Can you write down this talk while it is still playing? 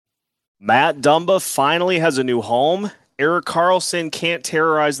Matt Dumba finally has a new home. Erik Karlsson can't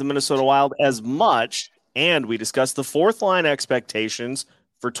terrorize the Minnesota Wild as much. And we discuss the fourth line expectations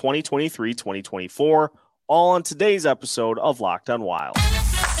for 2023-2024, all on today's episode of Locked on Wild.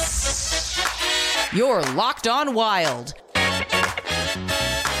 You're Locked on Wild,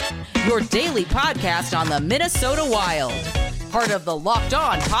 your daily podcast on the Minnesota Wild. Part of the Locked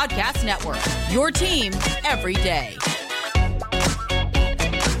On Podcast Network, your team every day.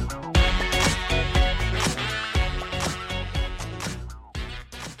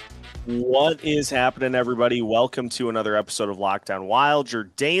 What is happening, everybody? Welcome to another episode of Locked on Wild, your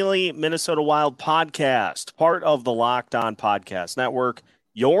daily Minnesota Wild podcast, part of the Locked on Podcast Network,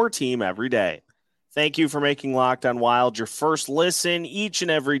 your team every day. Thank you for making Locked on Wild your first listen each and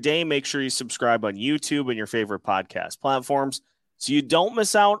every day. Make sure you subscribe on YouTube and your favorite podcast platforms so you don't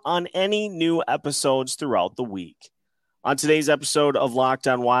miss out on any new episodes throughout the week. On today's episode of Locked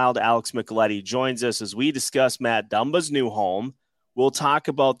on Wild, Alex Micheletti joins us as we discuss Matt Dumba's new home. We'll talk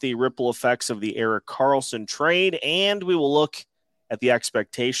about the ripple effects of the Erik Karlsson trade, and we will look at the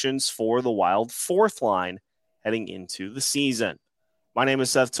expectations for the Wild fourth line heading into the season. My name is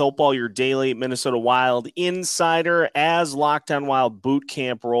Seth Topal, your daily Minnesota Wild insider. As Locked on Wild boot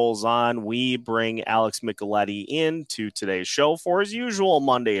camp rolls on, we bring Alex Micheletti into today's show for his usual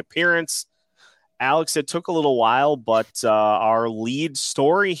Monday appearance. Alex, it took a little while, but our lead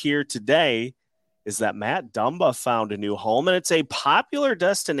story here today is that Matt Dumba found a new home, and it's a popular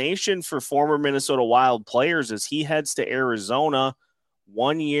destination for former Minnesota Wild players as he heads to Arizona.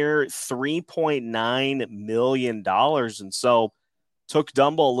 1 year, $3.9 million. And so took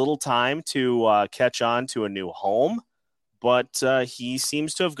Dumba a little time to catch on to a new home, but he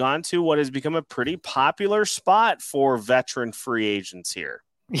seems to have gone to what has become a pretty popular spot for veteran free agents here.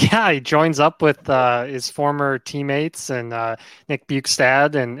 Yeah, he joins up with his former teammates and Nick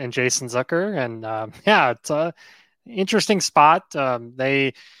Bukestad and Jason Zucker, and it's a interesting spot.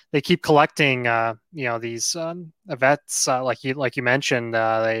 They keep collecting, these vets like you mentioned.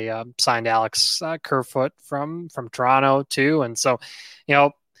 They signed Alex Kerfoot from Toronto too, and so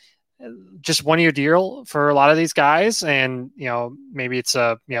just 1 year deal for a lot of these guys, and maybe it's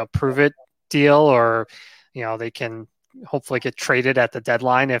a prove it deal, or they can hopefully get traded at the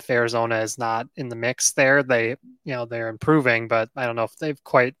deadline if Arizona is not in the mix there. They're improving, but I don't know if they've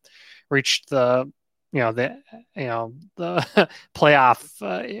quite reached the playoff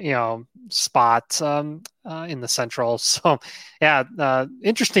spot in the Central. So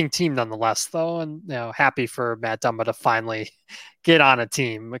interesting team nonetheless though, and happy for Matt Dumba to finally get on a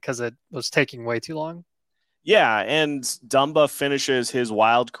team because it was taking way too long. Yeah, and Dumba finishes his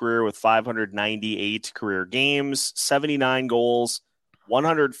Wild career with 598 career games, 79 goals,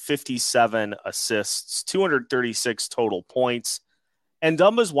 157 assists, 236 total points. And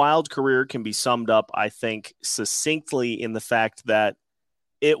Dumba's Wild career can be summed up, I think, succinctly in the fact that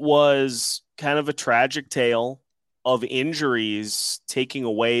it was kind of a tragic tale of injuries taking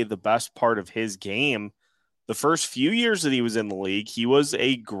away the best part of his game. The first few years that he was in the league, he was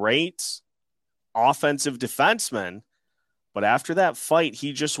a great offensive defenseman, but after that fight,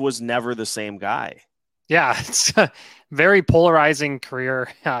 he just was never the same guy. Yeah, it's a very polarizing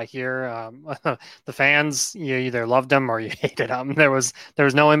career here. The fans, you either loved him or you hated him. There was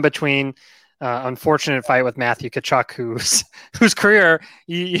no in between. Unfortunate fight with Matthew Tkachuk, whose career,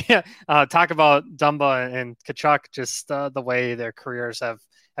 talk about Dumba and Tkachuk, just the way their careers have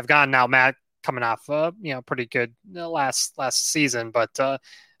gone. Now Matt coming off pretty good last season, but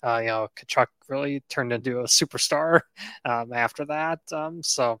Tkachuk really turned into a superstar after that.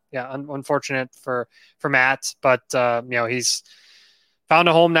 Unfortunate for Matt, but he's found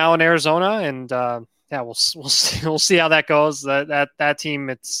a home now in Arizona, and we'll see how that goes. That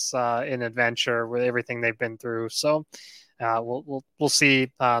team, it's an adventure with everything they've been through. So we'll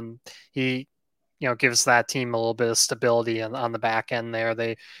see. He gives that team a little bit of stability on the back end there.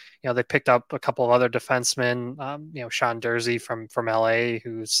 They picked up a couple of other defensemen, Sean Dursey from LA,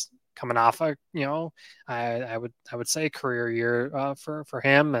 who's coming off I would say career year for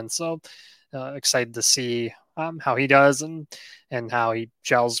him. And so excited to see how he does and how he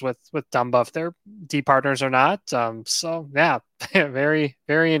gels with Dumba, if they're D partners or not. Very,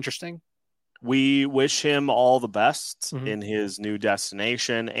 very interesting. We wish him all the best in his new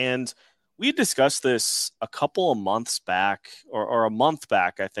destination. And we discussed this a couple of months back, or a month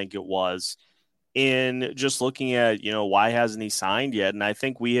back, I think it was, in just looking at, why hasn't he signed yet? And I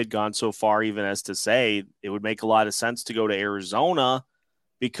think we had gone so far even as to say it would make a lot of sense to go to Arizona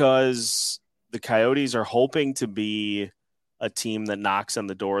because the Coyotes are hoping to be a team that knocks on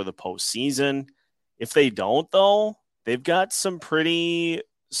the door of the postseason. If they don't, though, they've got some pretty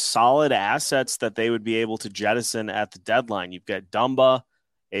solid assets that they would be able to jettison at the deadline. You've got Dumba,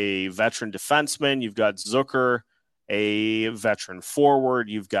 a veteran defenseman. You've got Zucker, a veteran forward.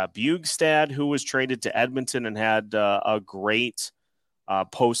 You've got Bjugstad, who was traded to Edmonton and had a great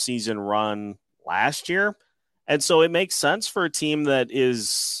postseason run last year. And so it makes sense for a team that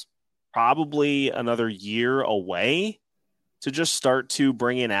is probably another year away to just start to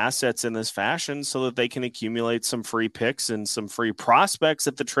bring in assets in this fashion so that they can accumulate some free picks and some free prospects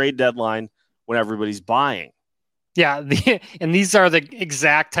at the trade deadline when everybody's buying. Yeah, and these are the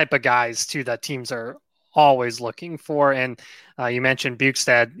exact type of guys too that teams are always looking for. And you mentioned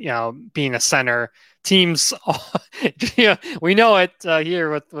Bjugstad, being a center. Teams, we know it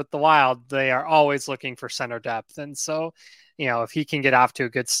here with the Wild. They are always looking for center depth, and so if he can get off to a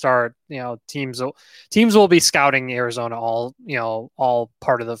good start, teams will be scouting Arizona all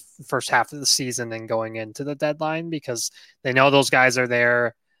part of the first half of the season and going into the deadline because they know those guys are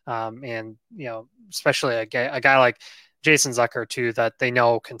there, and especially a guy like Jason Zucker too that they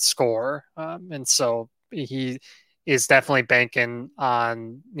know can score, and so he is definitely banking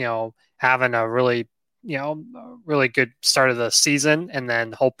on having a really good start of the season, and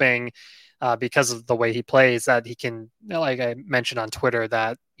then hoping because of the way he plays that he can, like I mentioned on Twitter,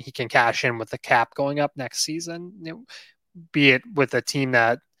 that he can cash in with the cap going up next season, be it with a team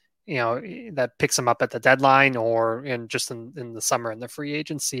that that picks him up at the deadline or in the summer in the free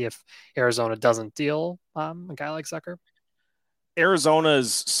agency if Arizona doesn't deal a guy like Zucker.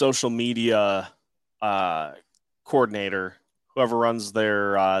 Arizona's social media coordinator, whoever runs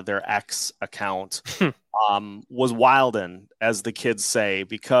their X account, was wildin', as the kids say,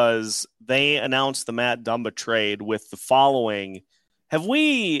 because they announced the Matt Dumba trade with the following. Have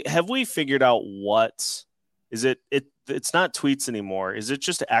we figured out what is it? It's not tweets anymore. Is it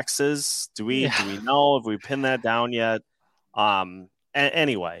just X's? Do we know? Have we pinned that down yet?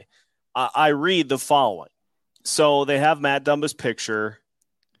 Anyway, I read the following. So they have Matt Dumba's picture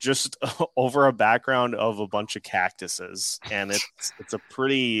just over a background of a bunch of cactuses, and it's a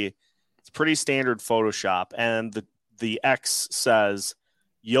pretty standard Photoshop. And the X says,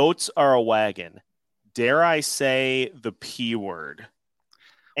 "Yotes are a wagon. Dare I say the P word?"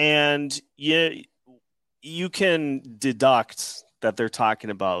 And you can deduct that they're talking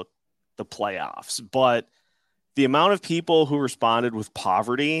about the playoffs, but the amount of people who responded with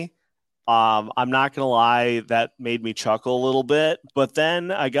poverty, I'm not going to lie, that made me chuckle a little bit. But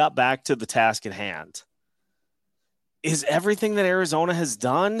then I got back to the task at hand. Is everything that Arizona has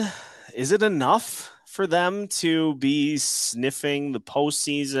done, is it enough for them to be sniffing the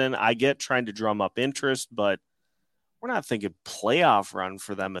postseason? I get trying to drum up interest, but we're not thinking playoff run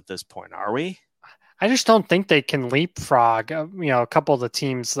for them at this point, are we? I just don't think they can leapfrog, a couple of the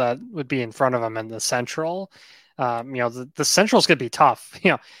teams that would be in front of them in the Central. The Central's going to be tough.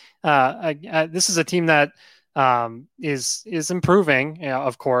 This is a team that is improving,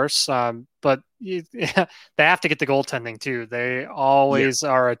 of course, but they have to get the goaltending too. They always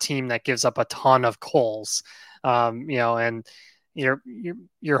are a team that gives up a ton of goals, and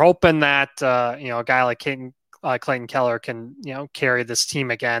you're hoping that a guy like Clayton Keller can carry this team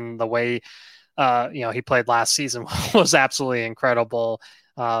again the way he played last season was absolutely incredible.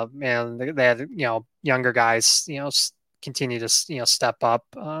 And they had younger guys continue to step up,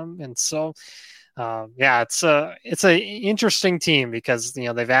 and so it's a interesting team because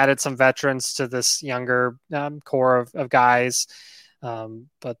they've added some veterans to this younger core of guys,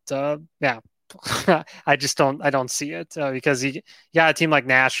 but I don't see it because you got a team like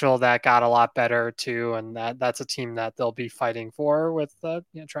Nashville that got a lot better too, and that's a team that they'll be fighting for with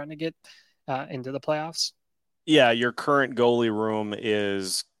trying to get into the playoffs. Yeah, your current goalie room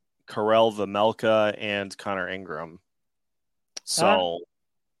is Karel Vejmelka and Connor Ingram. So,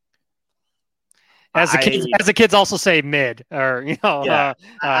 as the kids also say, mid or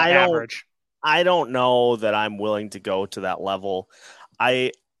average. I don't know that I'm willing to go to that level.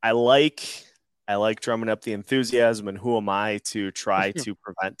 I like drumming up the enthusiasm, and who am I to try to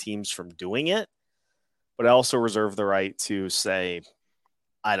prevent teams from doing it? But I also reserve the right to say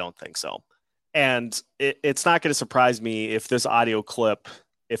I don't think so. And it's not going to surprise me if this audio clip,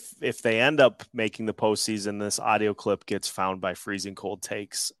 if they end up making the postseason, this audio clip gets found by Freezing Cold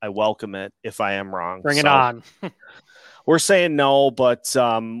Takes. I welcome it if I am wrong. Bring it on. We're saying no, but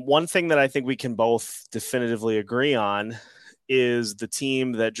one thing that I think we can both definitively agree on is the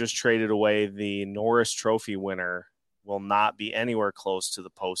team that just traded away the Norris Trophy winner will not be anywhere close to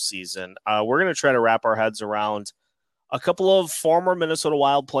the postseason. We're going to try to wrap our heads around a couple of former Minnesota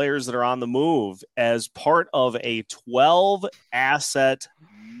Wild players that are on the move as part of a 12-asset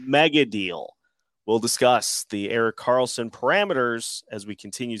mega deal. We'll discuss the Erik Karlsson parameters as we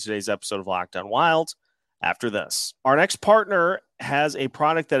continue today's episode of Locked On Wild after this. Our next partner has a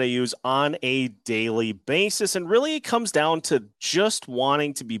product that I use on a daily basis, and really it comes down to just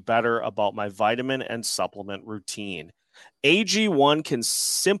wanting to be better about my vitamin and supplement routine. AG1 can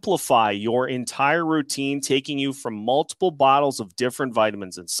simplify your entire routine, taking you from multiple bottles of different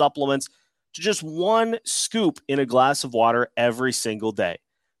vitamins and supplements to just one scoop in a glass of water every single day.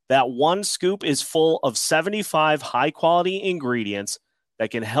 That one scoop is full of 75 high-quality ingredients that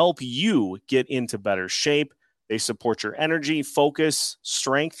can help you get into better shape. They support your energy, focus,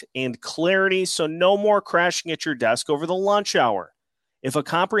 strength, and clarity, so no more crashing at your desk over the lunch hour. If a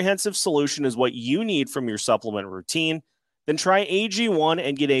comprehensive solution is what you need from your supplement routine, then try AG1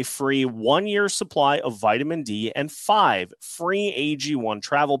 and get a free 1-year supply of vitamin D and 5 free AG1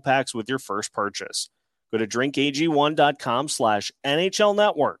 travel packs with your first purchase. Go to drinkag1.com/NHL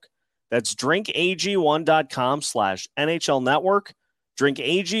Network. That's drinkag1.com/NHL Network.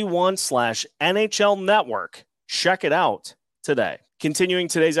 drinkag1/NHL Network. Check it out today. Continuing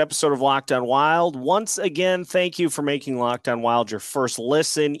today's episode of Locked On Wild, once again, thank you for making Locked On Wild your first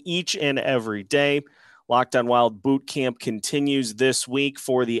listen each and every day. Locked On Wild Boot Camp continues this week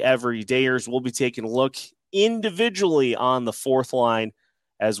for the everydayers. We'll be taking a look individually on the fourth line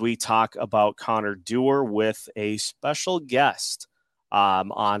as we talk about Connor Dewar with a special guest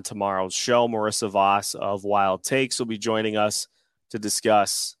on tomorrow's show. Marissa Voss of Wild Takes will be joining us to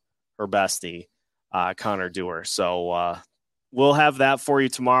discuss her bestie, Connor Dewar. So we'll have that for you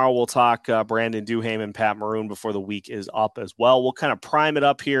tomorrow. We'll talk Brandon Duhaime and Pat Maroon before the week is up as well. We'll kind of prime it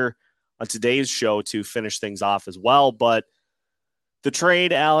up here on today's show to finish things off as well. But the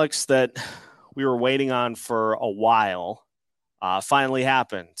trade, Alex, that we were waiting on for a while finally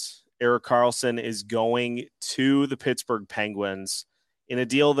happened. Erik Karlsson is going to the Pittsburgh Penguins in a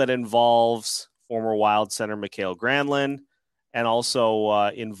deal that involves former Wild center Mikael Granlund and also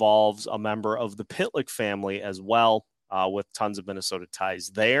involves a member of the Pitlick family as well, with tons of Minnesota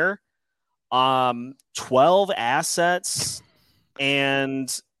ties there. 12 assets,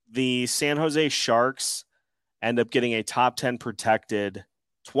 and the San Jose Sharks end up getting a top 10 protected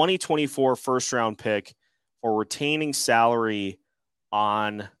 2024 first-round pick for retaining salary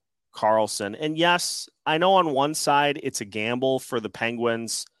on Karlsson. And yes, I know on one side it's a gamble for the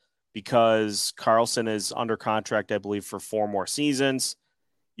Penguins because Karlsson is under contract, I believe, for 4 more seasons.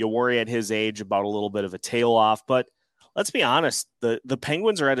 You worry at his age about a little bit of a tail off, but let's be honest, the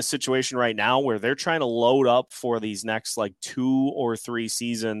Penguins are at a situation right now where they're trying to load up for these next 2 or 3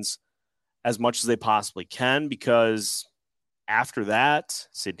 seasons as much as they possibly can, because after that,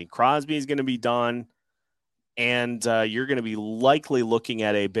 Sidney Crosby is going to be done, and you're going to be likely looking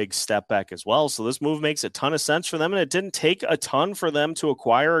at a big step back as well. So this move makes a ton of sense for them, and it didn't take a ton for them to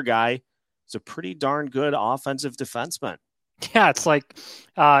acquire a guy who's a pretty darn good offensive defenseman. Yeah, it's like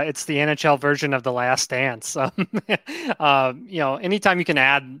it's the NHL version of The Last Dance. Anytime you can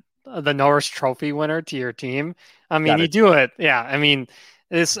add the Norris Trophy winner to your team, I mean, you do it. Yeah, I mean,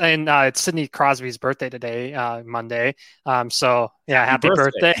 it's Sidney Crosby's birthday today, Monday. So yeah, happy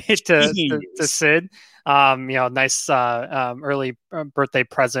birthday to Sid. Nice early birthday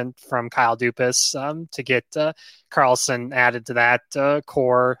present from Kyle Dubas to get Karlsson added to that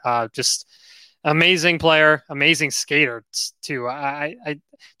core. Just amazing player, amazing skater too. I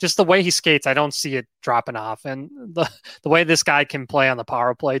just the way he skates, I don't see it dropping off, and the way this guy can play on the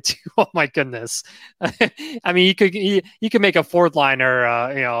power play too. Oh my goodness! I mean, he could make a fourth liner,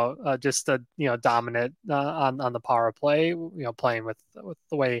 dominant on the power play. Playing with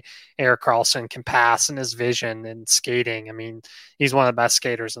the way Erik Karlsson can pass and his vision and skating. I mean, he's one of the best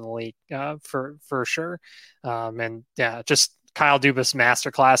skaters in the league for sure. And yeah, just Kyle Dubas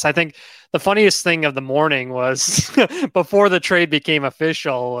masterclass. I think the funniest thing of the morning was before the trade became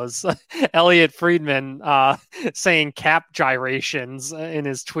official was Elliot Friedman saying cap gyrations in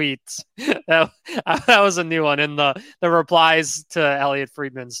his tweets. That was a new one. And the replies to Elliot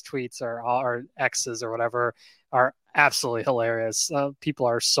Friedman's tweets or X's or whatever are absolutely hilarious. People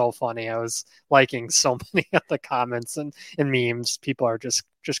are so funny. I was liking so many of the comments and memes. People are just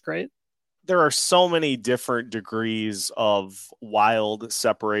great. There are so many different degrees of Wild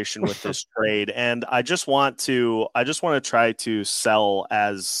separation with this trade. And I just want to try to sell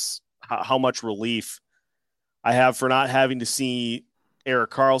as how much relief I have for not having to see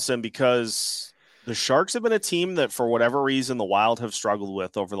Erik Karlsson, because the Sharks have been a team that for whatever reason the Wild have struggled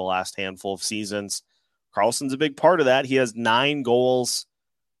with over the last handful of seasons. Karlsson's a big part of that. He has 9 goals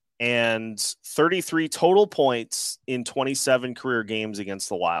and 33 total points in 27 career games against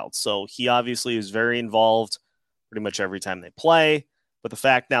the Wild. So he obviously is very involved pretty much every time they play. But the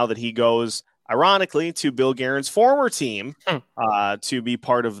fact now that he goes, ironically, to Bill Guerin's former team to be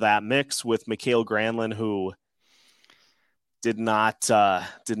part of that mix with Mikhail Granlund, who did not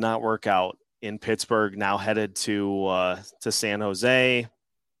work out in Pittsburgh. Now headed to San Jose.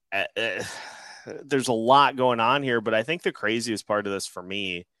 There's a lot going on here, but I think the craziest part of this for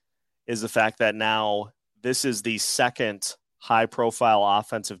me is the fact that now this is the second high-profile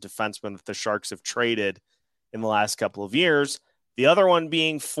offensive defenseman that the Sharks have traded in the last couple of years. The other one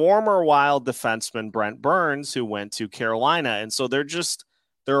being former Wild defenseman Brent Burns, who went to Carolina. And so there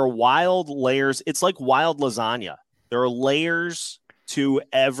are Wild layers. It's like Wild lasagna. There are layers to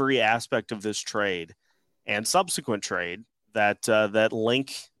every aspect of this trade and subsequent trade that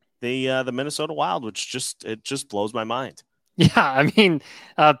link the Minnesota Wild, which just blows my mind. Yeah, I mean,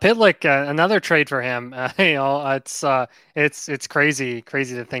 Pitlick, another trade for him. It's crazy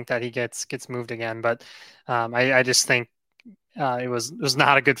to think that he gets moved again. But I just think it was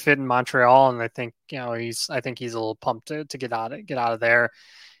not a good fit in Montreal, and I think he's a little pumped to get out of there.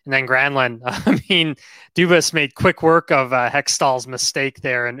 And then Granlund, I mean, Dubas made quick work of Hextall's mistake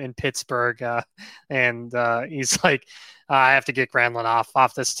there in Pittsburgh, and he's like, I have to get Granlund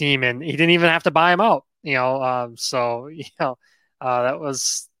off this team, and he didn't even have to buy him out. That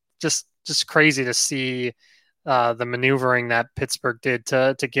was just crazy to see the maneuvering that Pittsburgh did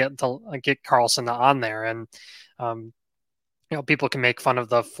to get Carlson on there. And people can make fun of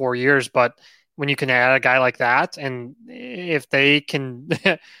the 4 years, but when you can add a guy like that, and if they can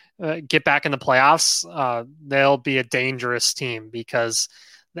get back in the playoffs, they'll be a dangerous team, because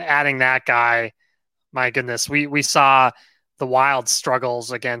adding that guy, my goodness, we saw the Wild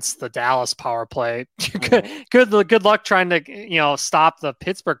struggles against the Dallas power play. Good luck trying to stop the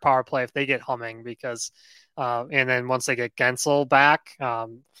Pittsburgh power play if they get humming, because and then once they get Gensel back,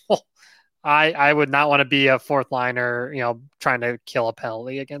 I would not want to be a fourth liner, trying to kill a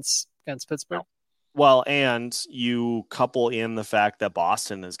penalty against Pittsburgh. Well, and you couple in the fact that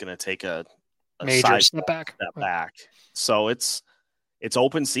Boston is going to take a major step back. So it's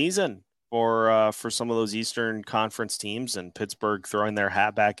open season for some of those Eastern Conference teams, and Pittsburgh throwing their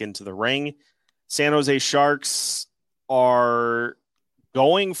hat back into the ring. San Jose Sharks are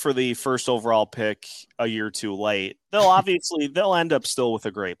going for the first overall pick a year too late. They'll end up still with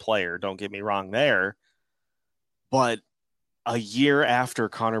a great player. Don't get me wrong there. But a year after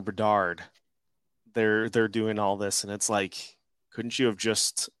Connor Bedard, they're doing all this, and it's like, couldn't you have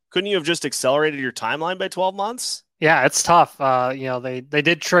just accelerated your timeline by 12 months? Yeah, it's tough. They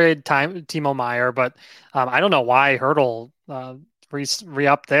did trade Timo Meier, but I don't know why Hertl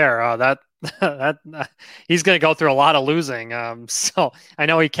re-up there. That he's going to go through a lot of losing. So I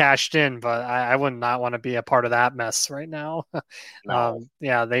know he cashed in, but I would not want to be a part of that mess right now. No.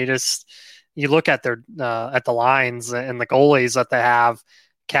 You look at their at the lines and the goalies that they have.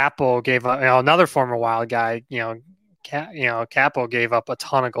 Capo gave up, another former Wild guy. Capo gave up a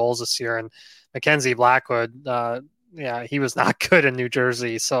ton of goals this year, and Mackenzie Blackwood, he was not good in New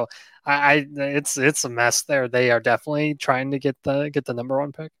Jersey. So it's a mess there. They are definitely trying to get the number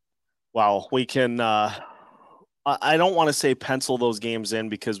one pick. Well, we can. I don't want to say pencil those games in,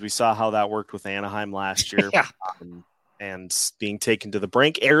 because we saw how that worked with Anaheim last year. Yeah. And being taken to the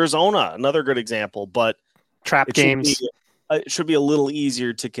brink. Arizona, another good example, but trap games. It should be a little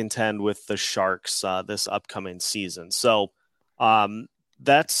easier to contend with the Sharks this upcoming season. So I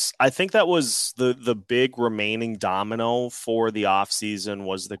think that was the big remaining domino for the offseason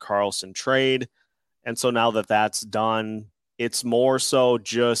was the Carlson trade. And so now that that's done, it's more so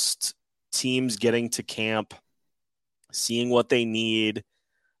just teams getting to camp, seeing what they need,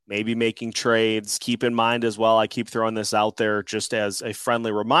 maybe making trades. Keep in mind as well, I keep throwing this out there just as a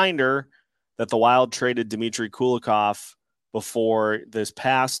friendly reminder, that the Wild traded Dmitry Kulikov before this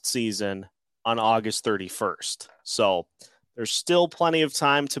past season on August 31st. So there's still plenty of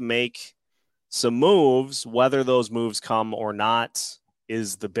time to make some moves. Whether those moves come or not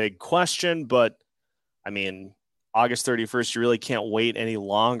is the big question. But I mean, August 31st, you really can't wait any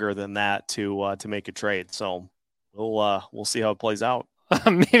longer than that to make a trade. So we'll see how it plays out.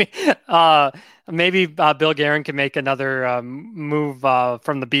 Maybe Bill Guerin can make another move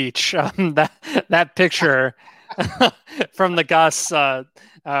from the beach. That picture from the Gus up,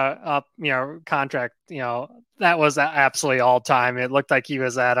 contract, that was absolutely all time. It looked like he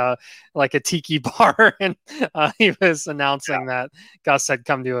was at a tiki bar, and he was announcing that Gus had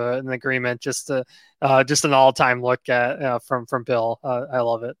come to an agreement. Just an all time look at from Bill. I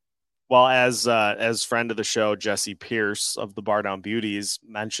love it. Well, as friend of the show, Jesse Pierce of the Bar Down Beauties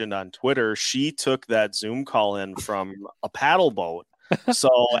mentioned on Twitter, she took that Zoom call in from a paddle boat. So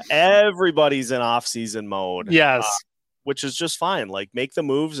everybody's in off-season mode. Yes. which is just fine. Like, make the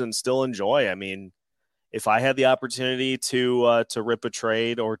moves and still enjoy. I mean, if I had the opportunity to rip a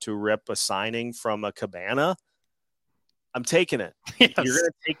trade or to rip a signing from a Cabana, I'm taking it. Yes. You're going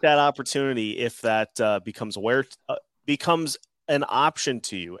to take that opportunity if that becomes an option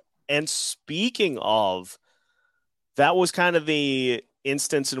to you. And speaking of, that was kind of the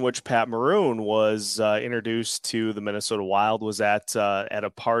instance in which Pat Maroon was introduced to the Minnesota Wild, was at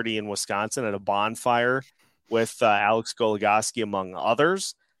a party in Wisconsin at a bonfire with Alex Goligoski, among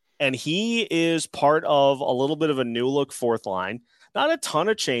others. And he is part of a little bit of a new look fourth line. Not a ton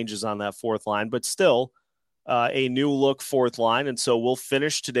of changes on that fourth line, but still a new look fourth line. And so we'll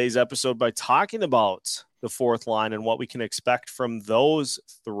finish today's episode by talking about the fourth line and what we can expect from those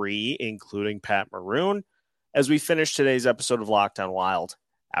three, including Pat Maroon, as we finish today's episode of Lockdown Wild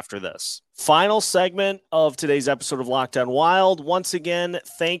after this. Final segment of today's episode of Lockdown Wild. Once again,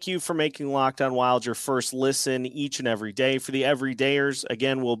 thank you for making Lockdown Wild your first listen each and every day. For the everydayers,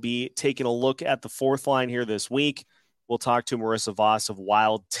 again, we'll be taking a look at the fourth line here this week. We'll talk to Marissa Voss of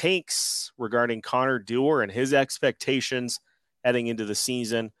Wild Takes regarding Connor Dewar and his expectations heading into the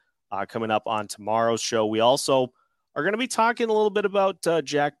season coming up on tomorrow's show. We also are going to be talking a little bit about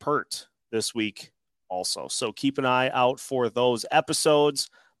Jack Pert this week also. So keep an eye out for those episodes.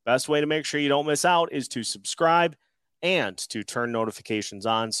 Best way to make sure you don't miss out is to subscribe and to turn notifications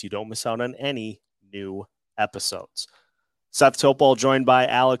on so you don't miss out on any new episodes. Seth Topol joined by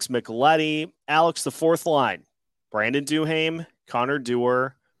Alex Micheletti. Alex, the fourth line: Brandon Duhaime, Connor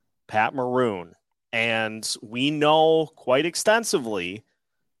Dewar, Pat Maroon. And we know quite extensively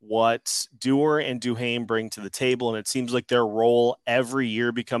what Dewar and Duhaime bring to the table, and it seems like their role every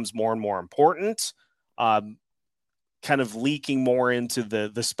year becomes more and more important, kind of leaking more into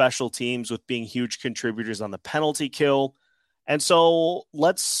the special teams with being huge contributors on the penalty kill. And so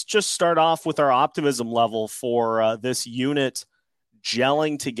let's just start off with our optimism level for this unit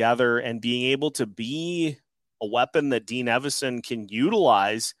gelling together and being able to be a weapon that Dean Evison can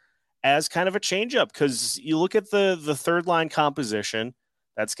utilize as kind of a changeup, because you look at the third line composition,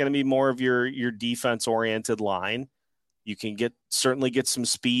 that's going to be more of your defense oriented line. You can certainly get some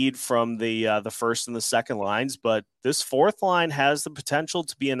speed from the first and the second lines, but this fourth line has the potential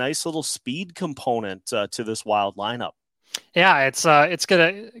to be a nice little speed component to this Wild lineup. Yeah, it's going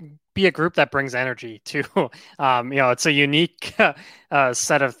to be a group that brings energy too. It's a unique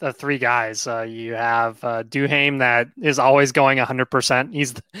set of three guys. You have Duhaime that is always going 100%.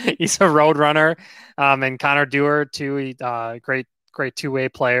 He's a road runner, and Connor Dewar too. Great two-way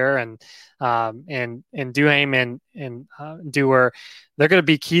player, and Duhaime and Dewar, they're going to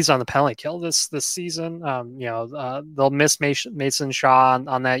be keys on the penalty kill this season. They'll miss Mason Shaw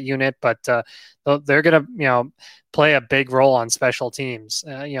on that unit, but they're going to play a big role on special teams.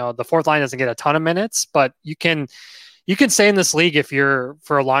 The fourth line doesn't get a ton of minutes, but you can stay in this league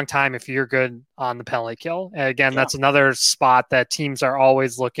for a long time if you're good on the penalty kill. And again, that's another spot that teams are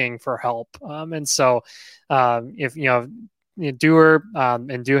always looking for help. And so if Dewar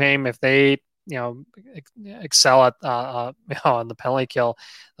and Duhaime, if they excel at on the penalty kill,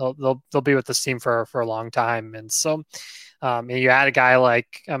 they'll be with this team for a long time. And so you add a guy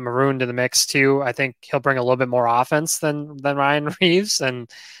like Maroon to the mix too. I think he'll bring a little bit more offense than Ryan Reeves, and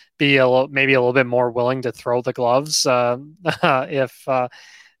be maybe a little bit more willing to throw the gloves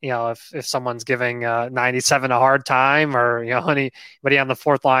if someone's giving 97 a hard time, or anybody on the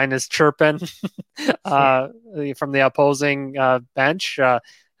fourth line is chirping from the opposing bench.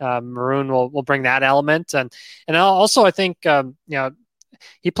 Maroon will bring that element, and also I think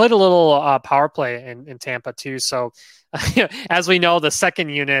he played a little power play in Tampa too. So as we know, the second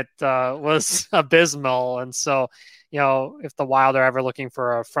unit was abysmal, and so if the Wild are ever looking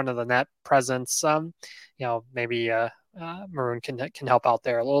for a front of the net presence, maybe Maroon can help out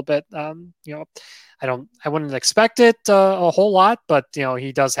there a little bit. I wouldn't expect it a whole lot, but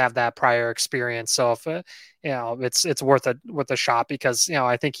he does have that prior experience. So if it's worth a shot, because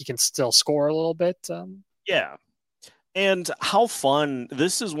I think he can still score a little bit. Yeah. And how fun,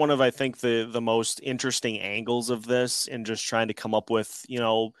 this is one of, I think, the most interesting angles of this, and just trying to come up with,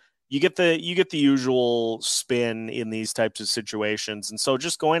 you get the usual spin in these types of situations. And so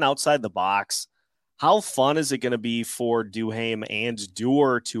just going outside the box, how fun is it going to be for Duhaime and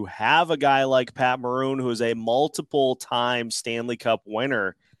Dewar to have a guy like Pat Maroon, who is a multiple-time Stanley Cup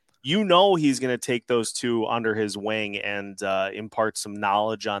winner? He's going to take those two under his wing and impart some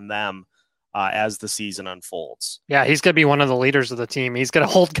knowledge on them as the season unfolds. Yeah, he's going to be one of the leaders of the team. He's going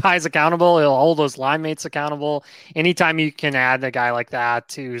to hold guys accountable. He'll hold those line mates accountable. Anytime you can add a guy like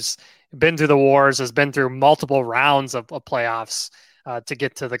that who's been through the wars, has been through multiple rounds of playoffs to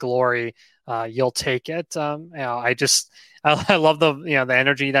get to the glory, you'll take it. I love the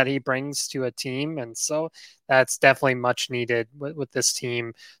energy that he brings to a team, and so that's definitely much needed with this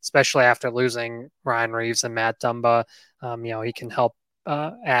team, especially after losing Ryan Reeves and Matt Dumba. He can help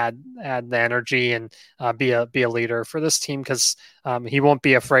add the energy and be a leader for this team, because he won't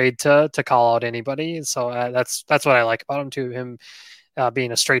be afraid to call out anybody. So that's what I like about him too. Him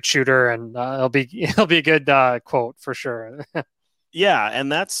being a straight shooter, and it'll be a good quote for sure. Yeah,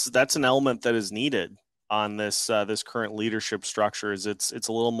 and that's an element that is needed on this current leadership structure. Is it's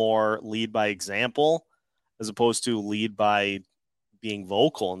a little more lead by example as opposed to lead by being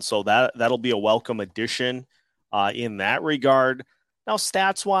vocal, and so that'll be a welcome addition in that regard. Now,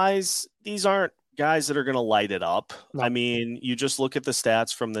 stats wise, these aren't guys that are going to light it up. No. I mean, you just look at the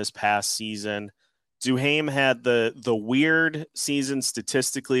stats from this past season. Duhaime had the weird season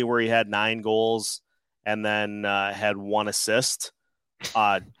statistically where he had 9 goals and then had 1 assist.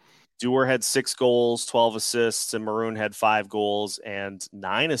 Dewar had 6 goals, 12 assists, and Maroon had 5 goals and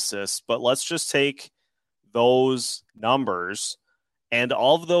 9 assists. But let's just take those numbers, and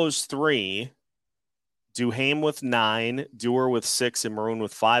of those 3, Duhaime with 9, Dewar with 6, and Maroon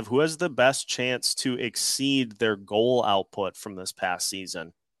with 5. Who has the best chance to exceed their goal output from this past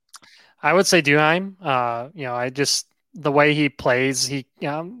season? I would say Duhaime. The way he plays, he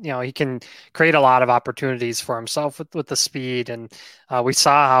can create a lot of opportunities for himself with the speed, and we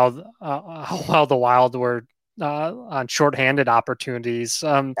saw how well the Wild were on shorthanded opportunities.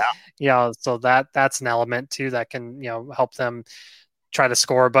 So that's an element too that can help them try to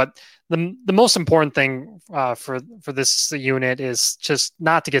score. But the most important thing for this unit is just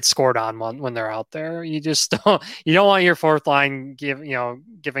not to get scored on when they're out there. You just don't want your fourth line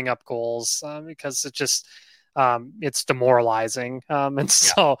giving up goals because it just it's demoralizing.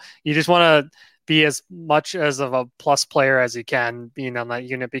 So you just want to be as much as of a plus player as you can being on that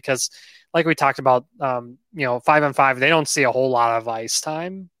unit, because like we talked about, 5-on-5, they don't see a whole lot of ice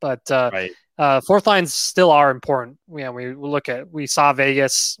time, but Right. Fourth lines still are important. We saw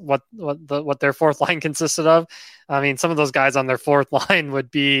Vegas, what their fourth line consisted of. I mean, some of those guys on their fourth line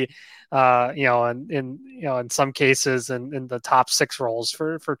would be, in some cases in the top 6 roles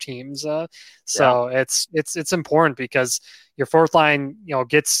for teams. It's important because your fourth line,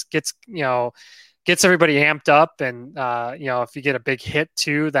 gets everybody amped up, and if you get a big hit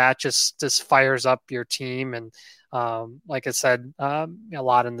too, that just fires up your team. And like I said, a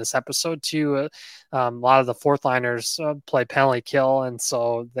lot in this episode too, a lot of the fourth liners play penalty kill, and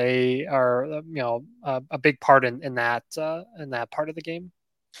so they are a big part in that part of the game.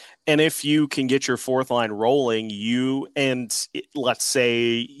 And if you can get your fourth line rolling, let's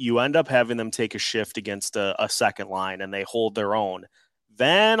say you end up having them take a shift against a second line and they hold their own,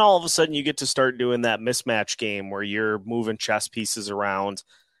 then all of a sudden you get to start doing that mismatch game where you're moving chess pieces around.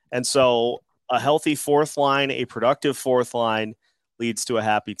 And so a healthy fourth line, a productive fourth line, leads to a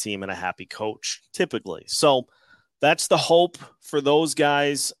happy team and a happy coach, typically. So that's the hope for those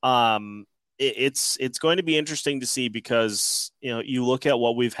guys. It's going to be interesting to see, because you look at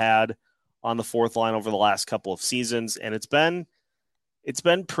what we've had on the fourth line over the last couple of seasons, and it's been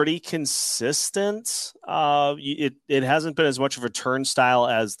pretty consistent. It hasn't been as much of a turnstile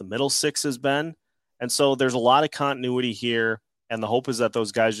as the middle six has been, and so there's a lot of continuity here. And the hope is that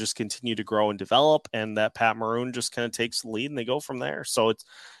those guys just continue to grow and develop, and that Pat Maroon just kind of takes the lead and they go from there. So it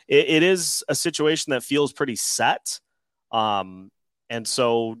is a situation that feels pretty set. And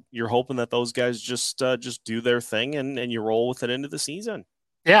so you're hoping that those guys just do their thing and you roll with it into the season.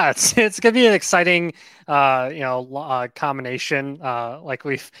 Yeah, it's going to be an exciting, combination. Like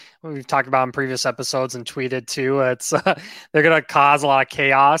we've talked about in previous episodes and tweeted too. It's they're going to cause a lot of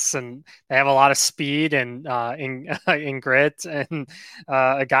chaos, and they have a lot of speed and in grit, and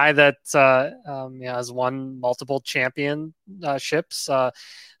a guy that has won multiple championships,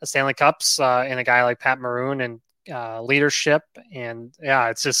 Stanley Cups, and a guy like Pat Maroon and leadership, and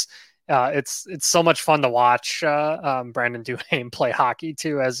it's just. It's so much fun to watch Brandon Duhaime play hockey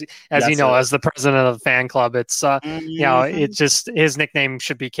too, as as the president of the fan club. It's it's just his nickname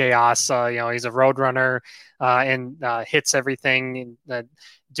should be Chaos. He's a road runner and hits everything.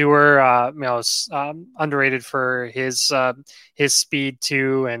 Dewar, is underrated for his speed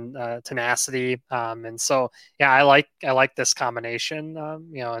too, and tenacity. And so I like this combination.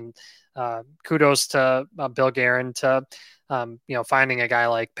 And kudos to Bill Guerin to. Finding a guy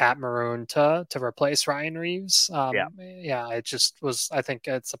like Pat Maroon to replace Ryan Reeves. It just was, I think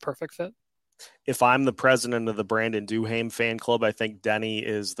it's a perfect fit. If I'm the president of the Brandon Duhaime fan club, I think Denny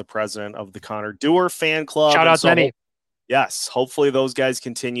is the president of the Connor Dewar fan club. Shout out Denny. Yes. Hopefully those guys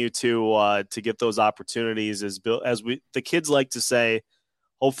continue to get those opportunities, the kids like to say,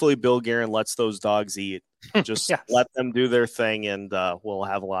 hopefully Bill Guerin lets those dogs eat. Just Yes. let them do their thing, and we'll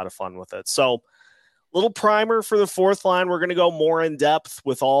have a lot of fun with it. So, little primer for the fourth line. We're going to go more in depth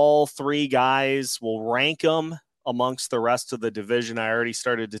with all three guys. We'll rank them amongst the rest of the division. I already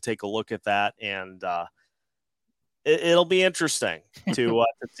started to take a look at that, and it'll be interesting to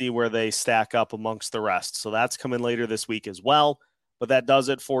see where they stack up amongst the rest. So that's coming later this week as well. But that does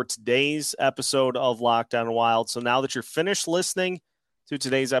it for today's episode of Locked On Wild. So now that you're finished listening to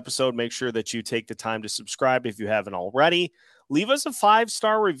today's episode, make sure that you take the time to subscribe if you haven't already. Leave us a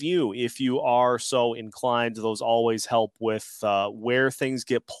 5-star review if you are so inclined. Those always help with where things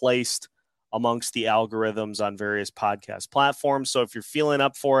get placed amongst the algorithms on various podcast platforms. So if you're feeling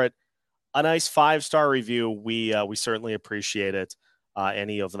up for it, a nice 5-star review, we certainly appreciate it,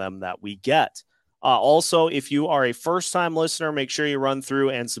 any of them that we get. Also, if you are a first-time listener, make sure you run through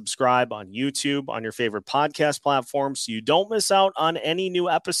and subscribe on YouTube, on your favorite podcast platform, so you don't miss out on any new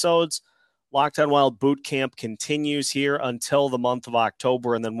episodes. Locked On Wild Boot Camp continues here until the month of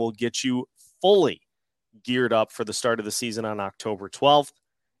October, and then we'll get you fully geared up for the start of the season on October 12th.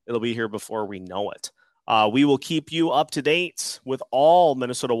 It'll be here before we know it. We will keep you up to date with all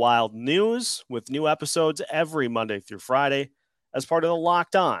Minnesota Wild news with new episodes every Monday through Friday as part of the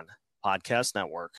Locked On Podcast Network.